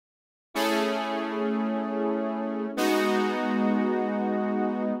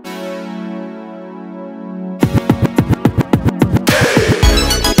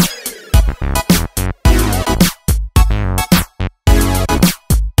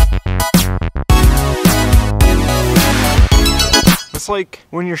like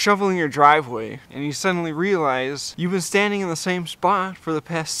when you're shoveling your driveway and you suddenly realize you've been standing in the same spot for the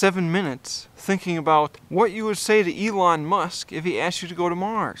past 7 minutes thinking about what you would say to Elon Musk if he asked you to go to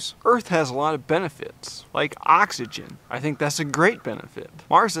Mars. Earth has a lot of benefits, like oxygen. I think that's a great benefit.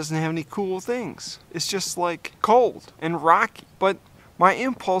 Mars doesn't have any cool things. It's just like cold and rocky. But my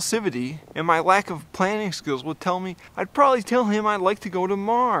impulsivity and my lack of planning skills would tell me I'd probably tell him I'd like to go to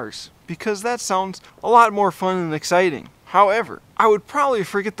Mars, because that sounds a lot more fun and exciting. However, I would probably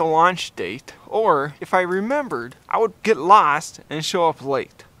forget the launch date, or if I remembered, I would get lost and show up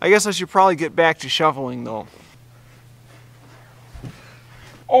late. I guess I should probably get back to shoveling though.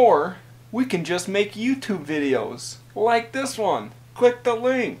 Or we can just make YouTube videos, like this one. Click the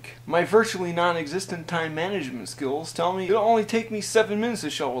link. My virtually non-existent time management skills tell me it'll only take me 7 minutes to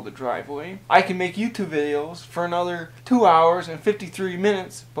shovel the driveway. I can make YouTube videos for another 2 hours and 53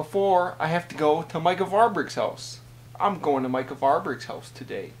 minutes before I have to go to Micah Varberg's house. I'm going to Micah Varberg's house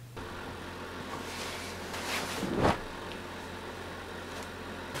today.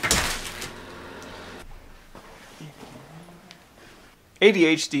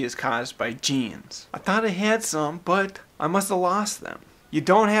 ADHD is caused by genes. I thought I had some, but I must have lost them. You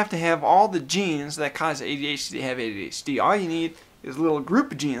don't have to have all the genes that cause ADHD to have ADHD. All you need is a little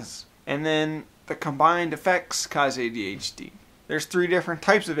group of genes, and then the combined effects cause ADHD. There's 3 different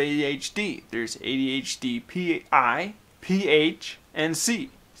types of ADHD. There's ADHD-PI, PH, and C,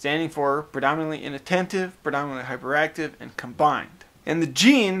 standing for predominantly inattentive, predominantly hyperactive, and combined. And the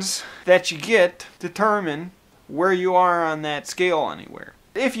genes that you get determine where you are on that scale anywhere.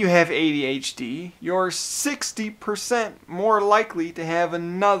 If you have ADHD, you're 60% more likely to have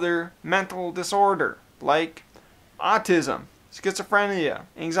another mental disorder, like autism, schizophrenia,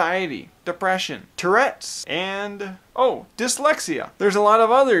 anxiety, depression, Tourette's, and, dyslexia. There's a lot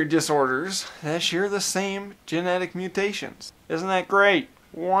of other disorders that share the same genetic mutations. Isn't that great?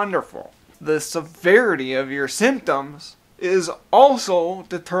 Wonderful. The severity of your symptoms is also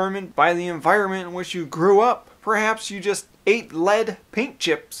determined by the environment in which you grew up. Perhaps you just ate lead paint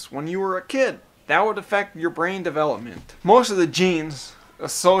chips when you were a kid. That would affect your brain development. Most of the genes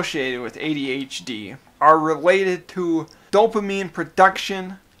associated with ADHD are related to dopamine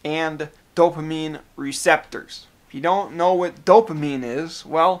production and dopamine receptors. If you don't know what dopamine is,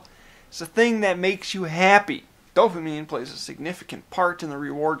 well, it's a thing that makes you happy. Dopamine plays a significant part in the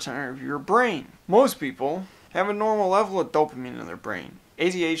reward center of your brain. Most people have a normal level of dopamine in their brain.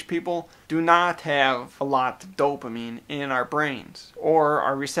 ADHD people do not have a lot of dopamine in our brains, or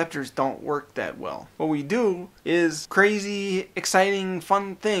our receptors don't work that well. What we do is crazy, exciting,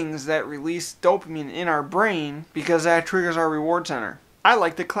 fun things that release dopamine in our brain because that triggers our reward center. I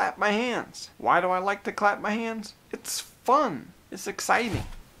like to clap my hands. Why do I like to clap my hands? It's fun. It's exciting.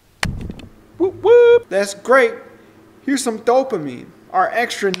 Whoop whoop! That's great. Here's some dopamine. Our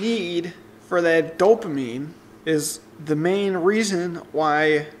extra need for that dopamine is the main reason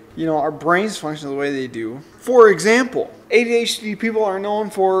why, our brains function the way they do. For example, ADHD people are known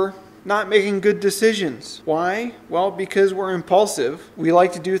for not making good decisions. Why? Well, because we're impulsive. We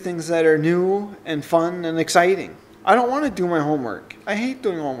like to do things that are new and fun and exciting. I don't want to do my homework. I hate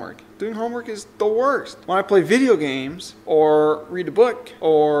doing homework. Doing homework is the worst. When I play video games or read a book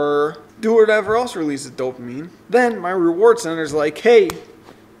or do whatever else releases dopamine, then my reward center is like, hey,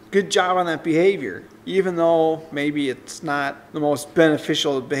 good job on that behavior, even though maybe it's not the most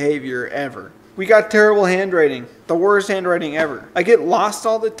beneficial behavior ever. We got terrible handwriting, the worst handwriting ever. I get lost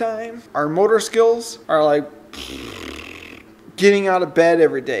all the time. Our motor skills are like getting out of bed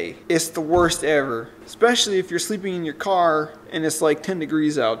every day. It's the worst ever, especially if you're sleeping in your car and it's like 10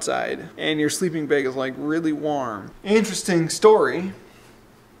 degrees outside and your sleeping bag is like really warm. Interesting story.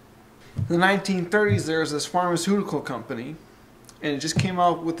 In the 1930s, there was this pharmaceutical company, and it just came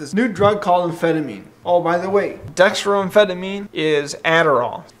out with this new drug called amphetamine. Oh, by the way, dextroamphetamine is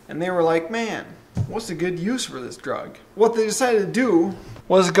Adderall. And they were like, man, what's a good use for this drug? What they decided to do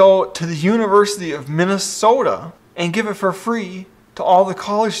was go to the University of Minnesota and give it for free to all the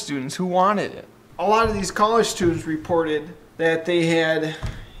college students who wanted it. A lot of these college students reported that they had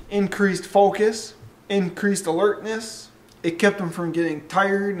increased focus, increased alertness. It kept them from getting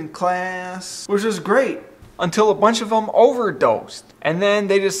tired in class, which was great, until a bunch of them overdosed. And then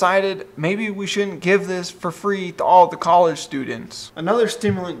they decided maybe we shouldn't give this for free to all the college students. Another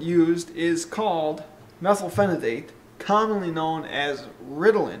stimulant used is called methylphenidate, commonly known as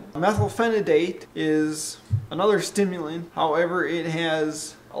Ritalin. Methylphenidate is another stimulant, however it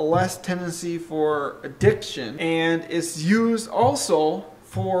has a less tendency for addiction, and it's used also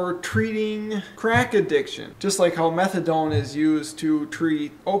for treating crack addiction, just like how methadone is used to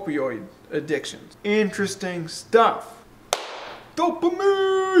treat opioid addictions. Interesting stuff.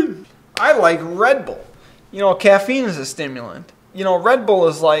 Dopamine! I like Red Bull. You know, caffeine is a stimulant. You know, Red Bull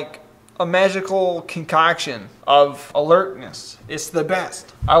is like a magical concoction of alertness. It's the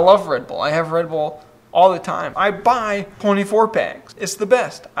best. I love Red Bull. I have Red Bull all the time. I buy 24 packs. It's the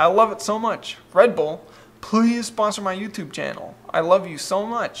best. I love it so much. Red Bull, please sponsor my YouTube channel. I love you so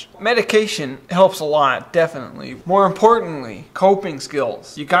much. Medication helps a lot, definitely. More importantly, coping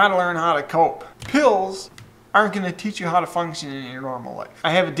skills. You gotta learn how to cope. Pills aren't gonna teach you how to function in your normal life.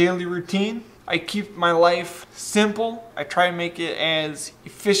 I have a daily routine. I keep my life simple. I try to make it as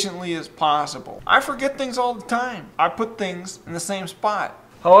efficiently as possible. I forget things all the time. I put things in the same spot.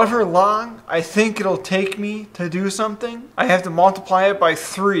 However long I think it'll take me to do something, I have to multiply it by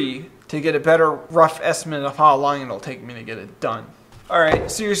 3 to get a better rough estimate of how long it'll take me to get it done. Alright,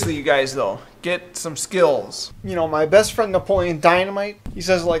 seriously you guys though, get some skills. You know, my best friend Napoleon Dynamite, he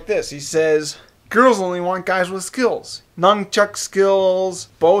says it like this. He says, girls only want guys with skills. Nunchuck skills,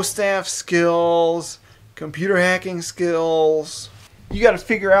 bow staff skills, computer hacking skills. You gotta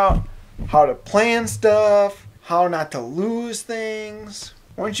figure out how to plan stuff, how not to lose things.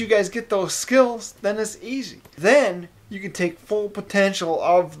 Once you guys get those skills, then it's easy. Then you can take full potential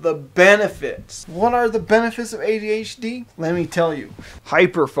of the benefits. What are the benefits of ADHD? Let me tell you.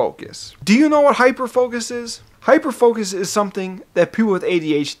 Hyperfocus. Do you know what hyperfocus is? Hyperfocus is something that people with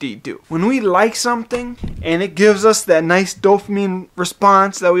ADHD do. When we like something and it gives us that nice dopamine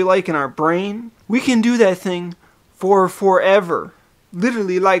response that we like in our brain, we can do that thing for forever.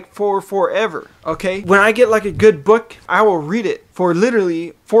 Literally like for forever, okay? When I get like a good book, I will read it for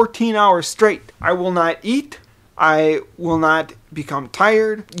literally 14 hours straight. I will not eat. I will not become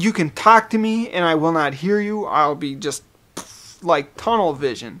tired. You can talk to me and I will not hear you. I'll be just like tunnel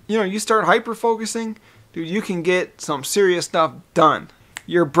vision. You know, you start hyper-focusing, dude, you can get some serious stuff done.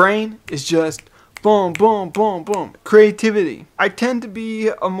 Your brain is just boom, boom, boom, boom. Creativity. I tend to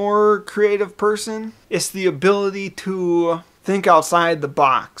be a more creative person. It's the ability to think outside the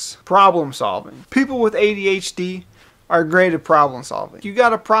box. Problem solving. People with ADHD are great at problem solving. You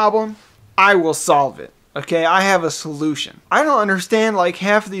got a problem, I will solve it. Okay, I have a solution. I don't understand like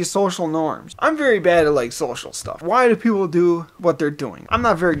half of these social norms. I'm very bad at like social stuff. Why do people do what they're doing? I'm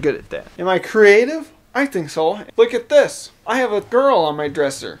not very good at that. Am I creative? I think so. Look at this. I have a girl on my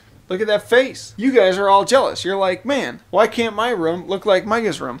dresser. Look at that face. You guys are all jealous. You're like, man, why can't my room look like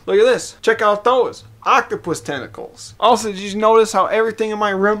Micah's room? Look at this. Check out those. Octopus tentacles. Also, did you notice how everything in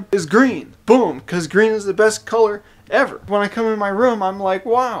my room is green? Boom, because green is the best color ever. When I come in my room, I'm like,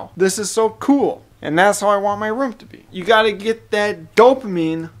 wow, this is so cool. And that's how I want my room to be. You gotta get that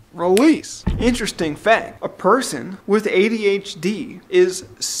dopamine release. Interesting fact, a person with ADHD is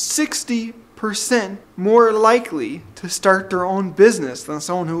 60% more likely to start their own business than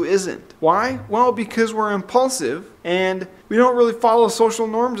someone who isn't. Why? Well, because we're impulsive and we don't really follow social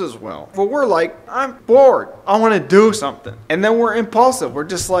norms as well. But we're like, I'm bored. I want to do something. And then we're impulsive. We're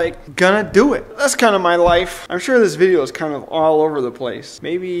just like, gonna do it. That's kind of my life. I'm sure this video is kind of all over the place.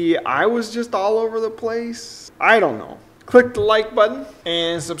 Maybe I was just all over the place. I don't know. Click the like button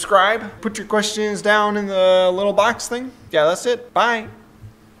and subscribe. Put your questions down in the little box thing. Yeah, that's it. Bye.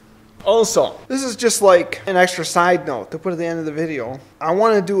 Also, this is just like an extra side note to put at the end of the video. I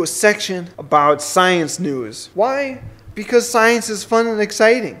want to do a section about science news. Why? Because science is fun and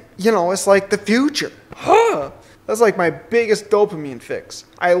exciting. You know, it's like the future. Huh! That's like my biggest dopamine fix.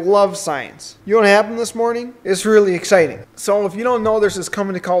 I love science. You know what happened this morning? It's really exciting. So if you don't know, there's this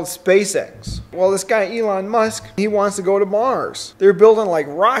company called SpaceX. Well, this guy Elon Musk, he wants to go to Mars. They're building like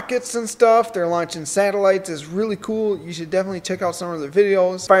rockets and stuff. They're launching satellites. It's really cool. You should definitely check out some of their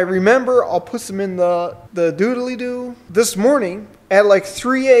videos. If I remember, I'll put some in the doodly-doo. This morning, at like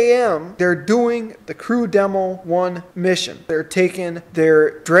 3 a.m., they're doing the Crew Demo 1 mission. They're taking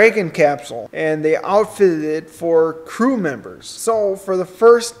their Dragon capsule and they outfitted it for crew members. So for the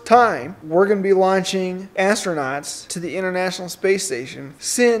first time, we're going to be launching astronauts to the International Space Station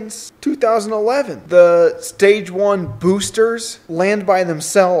since 2011. The Stage 1 boosters land by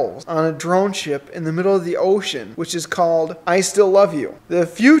themselves on a drone ship in the middle of the ocean, which is called I Still Love You. The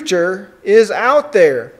future is out there.